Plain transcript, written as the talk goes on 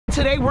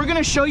Today we're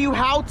gonna show you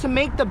how to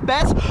make the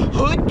best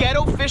hood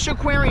ghetto fish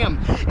aquarium.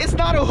 It's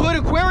not a hood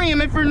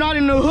aquarium if you're not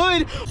in the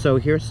hood. So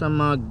here's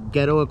some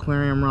ghetto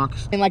aquarium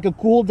rocks and like a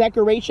cool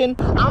decoration.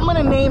 I'm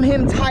gonna name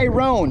him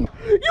Tyrone.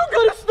 You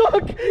got it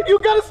stuck! You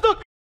got it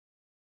stuck!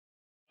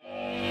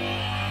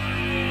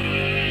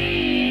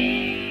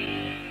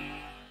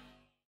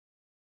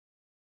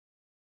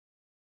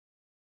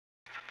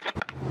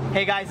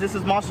 Hey guys, this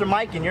is Monster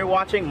Mike and you're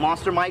watching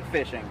Monster Mike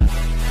Fishing.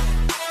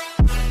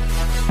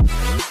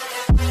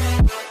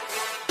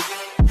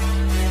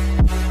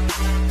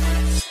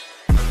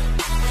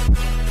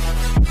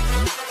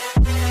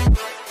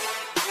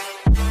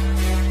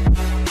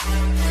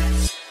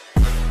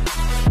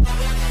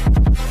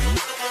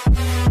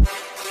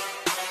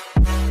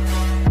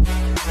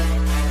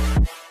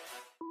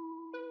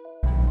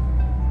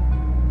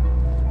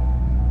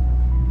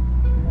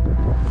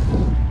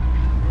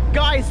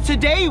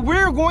 Today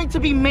we're going to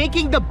be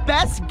making the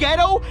best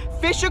ghetto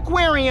fish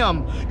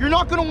aquarium. You're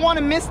not going to want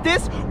to miss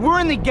this. We're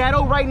in the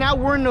ghetto right now.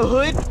 We're in the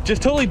hood.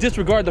 Just totally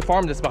disregard the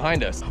farm that's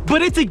behind us.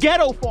 But it's a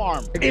ghetto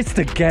farm. It's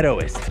the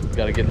ghettoest. We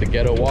gotta get the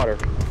ghetto water.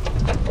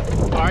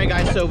 All right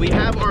guys, so we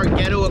have our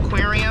ghetto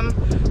aquarium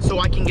so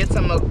I can get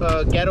some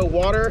ghetto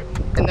water,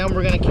 and then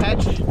we're gonna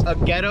catch a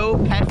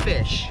ghetto pet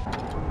fish.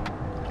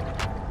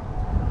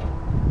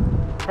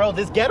 Bro,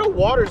 this ghetto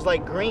water's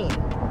like green.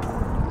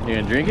 You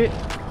gonna drink it?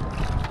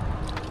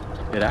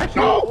 It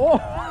actually. No!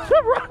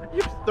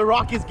 The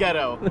rock is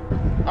ghetto.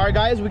 All right,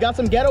 guys, we got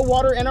some ghetto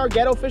water in our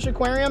ghetto fish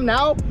aquarium.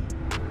 Now,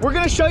 we're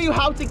gonna show you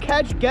how to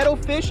catch ghetto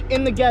fish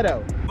in the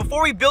ghetto.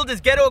 Before we build this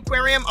ghetto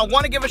aquarium, I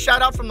wanna give a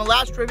shout out from the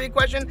last trivia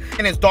question,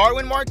 and it's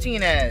Darwin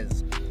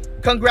Martinez.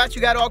 Congrats,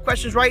 you got all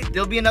questions right.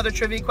 There'll be another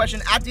trivia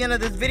question at the end of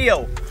this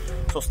video.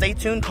 So stay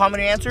tuned,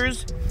 comment your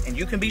answers, and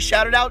you can be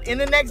shouted out in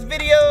the next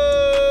video.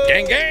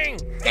 Gang, gang.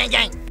 Gang,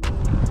 gang.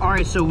 All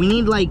right, so we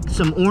need like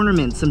some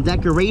ornaments, some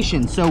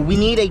decoration. So we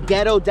need a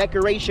ghetto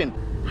decoration.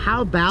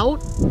 How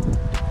about,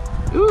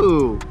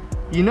 ooh,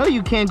 you know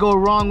you can't go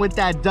wrong with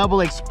that double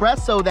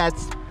espresso, that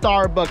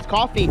Starbucks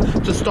coffee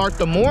to start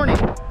the morning.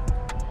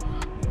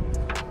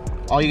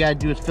 All you gotta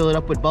do is fill it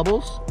up with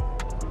bubbles,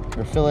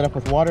 or fill it up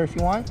with water if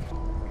you want.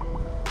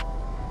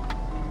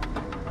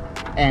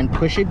 And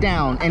push it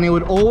down, and it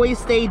would always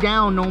stay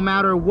down no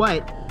matter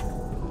what.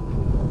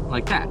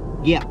 Like that?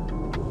 Yeah.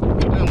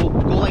 And we'll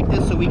go like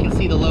this so we can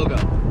see the logo.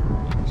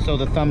 So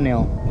the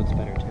thumbnail looks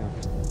better too.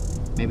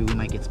 Maybe we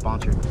might get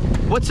sponsored.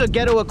 What's a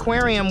ghetto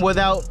aquarium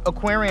without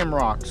aquarium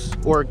rocks?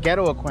 Or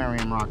ghetto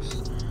aquarium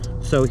rocks?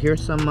 So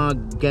here's some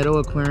ghetto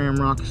aquarium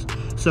rocks.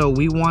 So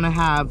we want to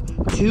have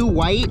 2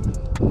 white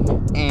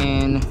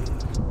and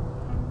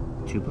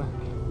 2 black.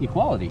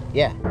 Equality.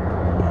 Yeah.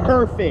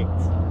 Perfect.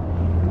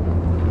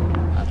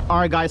 All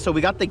right guys, so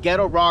we got the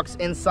ghetto rocks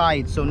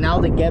inside. So now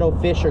the ghetto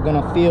fish are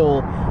gonna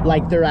feel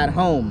like they're at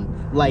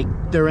home, like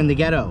they're in the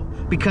ghetto,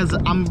 because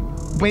I'm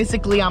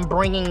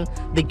bringing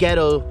the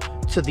ghetto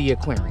to the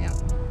aquarium.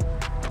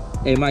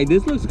 Hey Mike,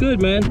 this looks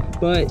good, man,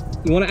 but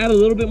you want to add a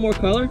little bit more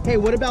color? Hey,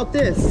 what about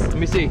this? Let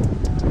me see.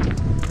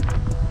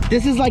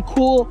 This is like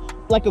cool,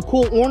 like a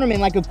cool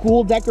ornament, like a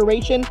cool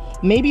decoration.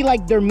 Maybe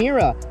like their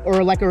mirror,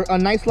 or like a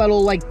nice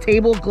little like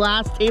table,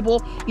 glass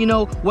table. You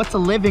know, what's a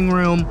living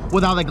room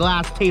without a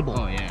glass table?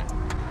 Oh yeah.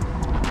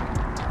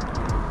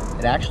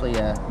 It actually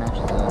matches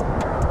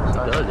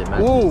It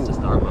matches the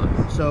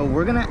Starbucks. So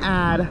we're gonna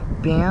add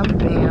bam,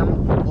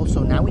 bam. Oh,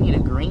 so now we need a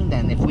green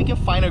then. If we can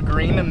find a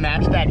green to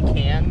match that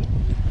can.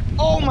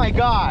 Oh my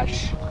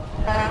gosh.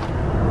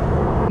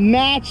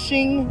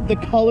 Matching the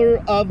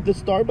color of the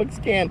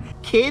Starbucks can.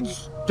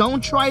 Kids,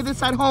 don't try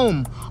this at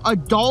home.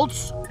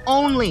 Adults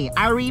only.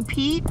 I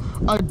repeat,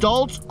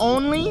 adults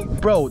only.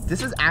 Bro,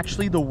 this is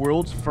actually the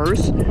world's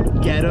first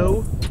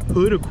ghetto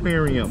hood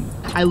aquarium.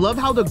 I love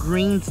how the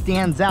green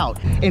stands out.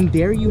 And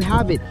there you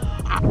have it.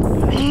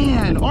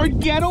 Man, our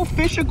ghetto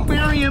fish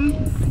aquarium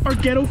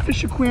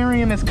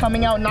is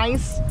coming out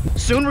nice.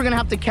 Soon we're gonna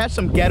have to catch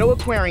some ghetto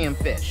aquarium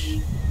fish.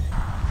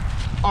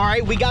 All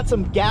right, we got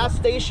some gas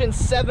station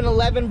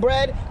 7-Eleven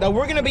bread that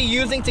we're gonna be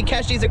using to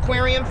catch these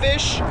aquarium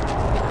fish.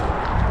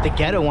 The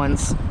ghetto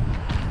ones.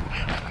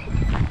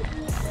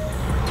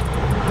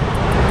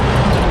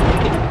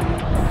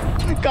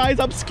 Guys,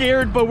 I'm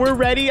scared, but we're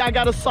ready. I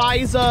got a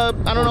size, I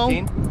don't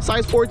know,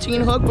 size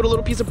 14 hook with a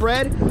little piece of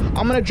bread.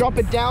 I'm gonna drop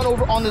it down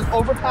over on this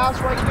overpass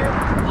right here.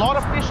 A lot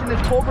of fish in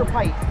this culvert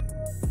pipe.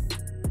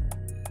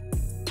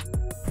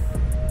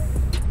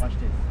 Watch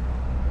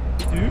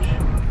this.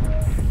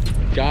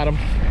 Douche. Got him.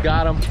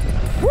 Got him.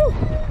 Woo!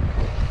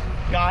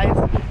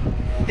 Guys,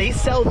 they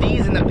sell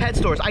these in the pet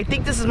stores. I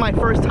think this is my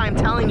first time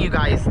telling you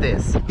guys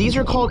this. These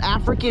are called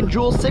African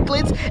jewel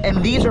cichlids,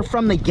 and these are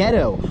from the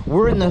ghetto.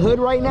 We're in the hood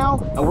right now,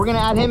 and we're gonna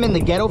add him in the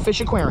ghetto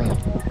fish aquarium.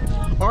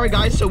 All right,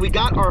 guys, so we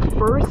got our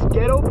first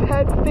ghetto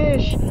pet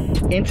fish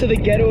into the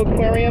ghetto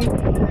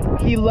aquarium.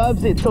 He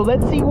loves it, so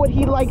let's see what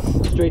he likes.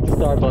 Straight to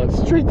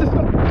Starbucks. Straight to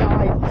Starbucks.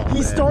 Guys,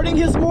 he's starting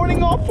his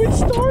morning off with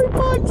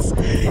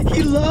Starbucks.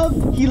 He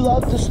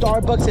loved the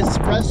Starbucks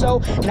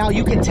espresso. Now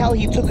you can tell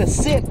he took a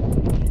sip,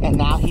 and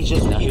now he's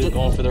just... Now he's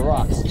going for the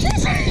rocks.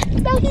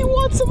 Now he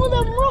want some of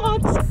them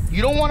rocks.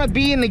 You don't want to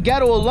be in the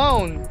ghetto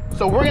alone,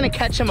 so we're gonna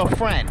catch him a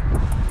friend.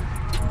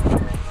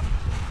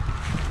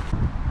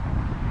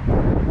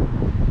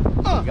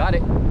 Got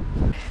it.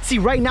 See,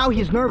 right now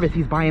he's nervous.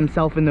 He's by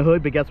himself in the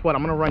hood, but guess what?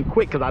 I'm gonna run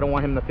quick because I don't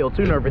want him to feel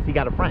too nervous. He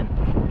got a friend.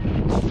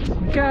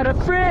 Got a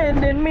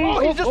friend in me. Oh,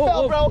 he just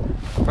fell, bro.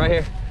 Right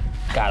here.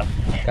 Got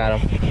him. Got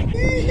him.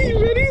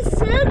 Ready,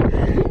 set,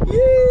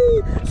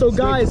 yay! So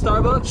guys,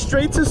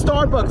 straight to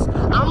Starbucks.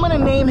 I'm gonna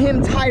name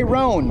him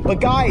Tyrone. But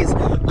guys,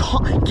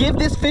 give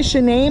this fish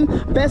a name.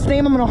 Best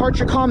name, I'm gonna heart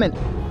your comment.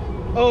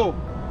 Oh,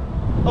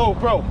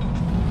 bro.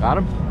 Got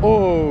him?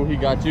 Oh, he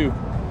got you.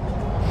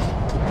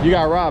 You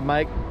got robbed,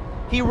 Mike.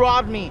 He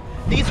robbed me.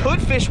 These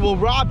hood fish will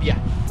rob you.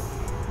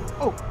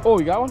 Oh,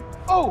 you got one?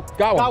 Oh,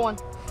 got one.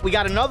 We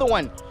got another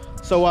one.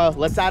 So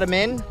let's add him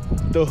in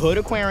the hood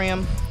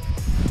aquarium.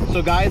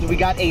 So guys, we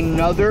got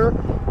another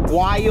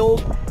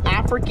wild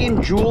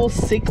African jewel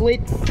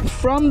cichlid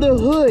from the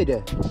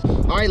hood.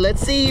 All right,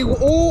 let's see.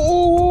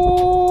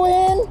 Oh,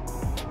 and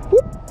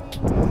whoop.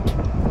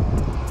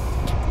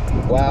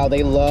 Wow,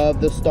 they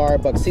love the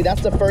Starbucks. See,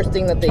 that's the first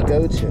thing that they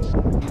go to.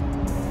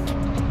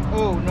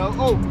 Oh no!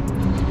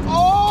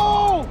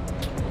 Oh!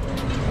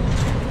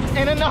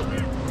 And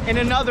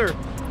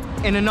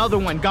another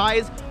one,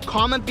 guys.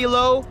 Comment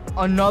below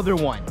another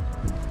one,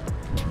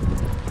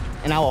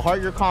 and I will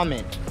heart your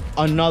comment.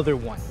 Another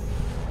one.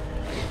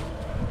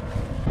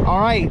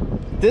 All right,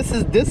 this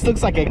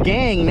looks like a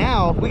gang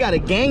now. We got a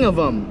gang of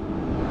them.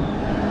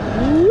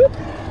 Whoop.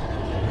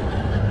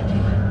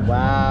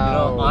 Wow. You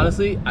know,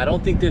 honestly, I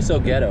don't think they're so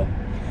ghetto.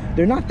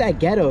 They're not that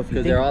ghetto if you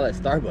think. Because they're all at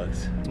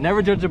Starbucks.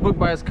 Never judge a book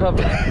by its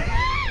cover.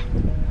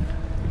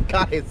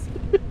 Guys,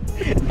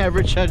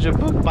 never judge a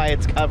book by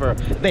its cover.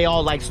 They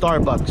all like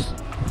Starbucks.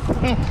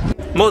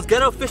 Most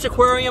ghetto fish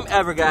aquarium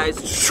ever, guys.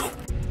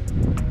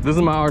 This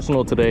is my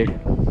arsenal today.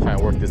 Trying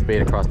to work this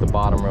bait across the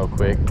bottom real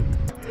quick.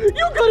 You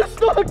got it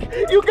stuck!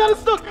 You got it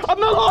stuck! I'm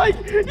not lying!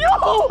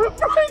 Yo!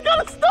 Brian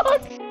got it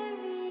stuck!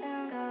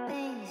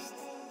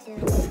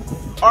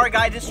 Alright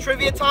guys, it's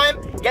trivia time.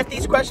 Get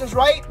these questions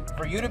right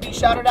for you to be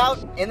shouted out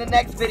in the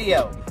next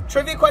video.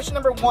 Trivia question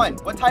number 1,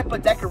 what type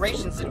of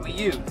decorations did we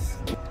use?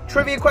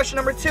 Trivia question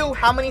number 2,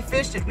 how many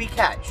fish did we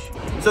catch?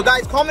 So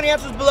guys, comment the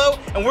answers below,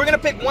 and we're gonna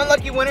pick one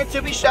lucky winner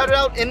to be shouted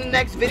out in the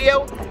next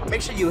video.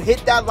 Make sure you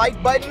hit that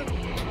like button.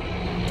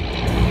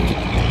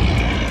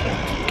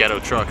 Ghetto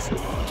trucks.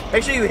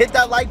 Make sure you hit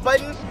that like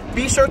button.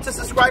 Be sure to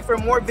subscribe for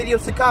more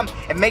videos to come.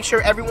 And make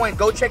sure everyone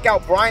go check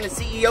out Brian, the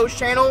CEO's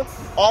channel.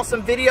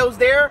 Awesome videos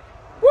there.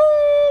 Woo!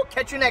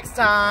 Catch you next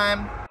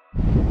time.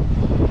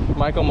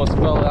 Mike almost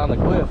fell down the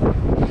cliff.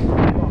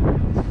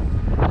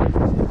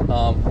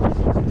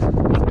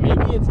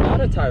 Maybe it's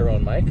not a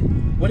Tyrone, Mike.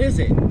 What is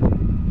it?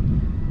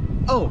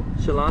 Oh,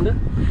 Shalonda?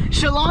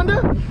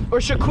 Shalonda or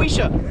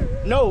Shaquisha?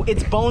 No,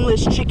 it's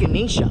boneless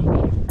chickenisha.